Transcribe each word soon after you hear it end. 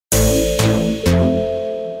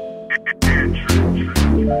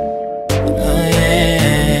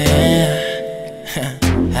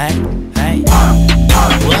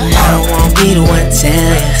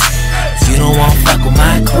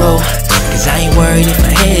worried if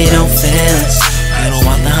I hit, don't feel us. You don't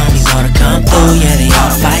want the homies all to come through, yeah, they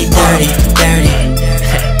all fight dirty, dirty.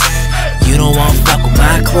 You don't want fuck with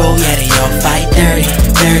my crew, yeah, they all fight dirty,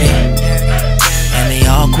 dirty. And they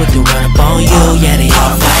all quick to run up on you, yeah, they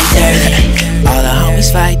all fight dirty. All the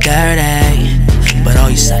homies fight dirty, but all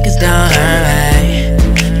you suckers don't hurt me.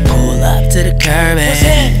 Pull up to the curb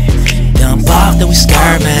and dump off, then we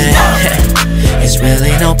skirting. It's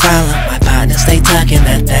really no problem, my partners stay tucking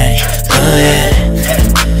that thing, oh yeah.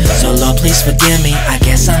 So Lord, please forgive me, I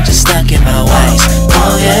guess I'm just stuck in my ways,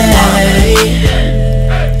 oh yeah.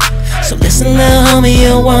 So listen little homie,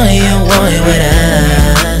 you want it with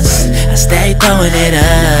us. I stay throwing it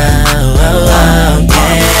up, oh, oh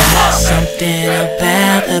yeah. Something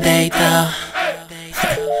about the bait though,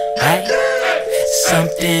 right?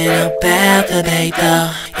 Something about the bait though,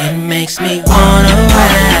 it makes me wanna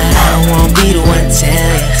ride. I won't be the one to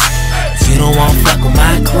tell you don't want fuck with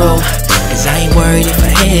my crew, cause I ain't worried if I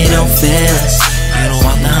hit, don't feel us. You don't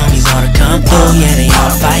want the homies all to come through, yeah, they all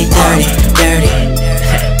fight dirty, dirty.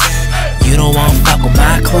 You don't want fuck with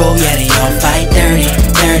my crew, yeah, they all fight dirty,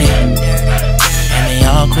 dirty. And they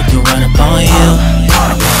all quick to run up on you. I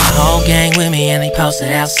got my whole gang with me and they posted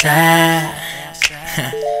outside.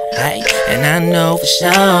 Right? And I know for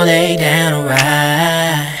sure they down to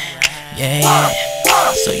ride. Yeah, yeah.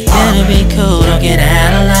 So you better be cool, don't get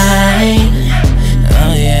out of line.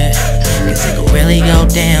 Oh yeah, cause it could really go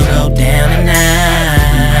down tonight.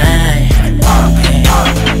 Yeah.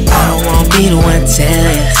 I don't wanna be the one to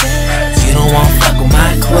tell you don't want fuck with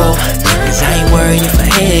my crew, cause I ain't worried if I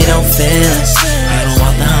hit, don't feel us. You don't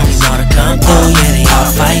want the homies all to come through, yeah, they all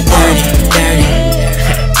fight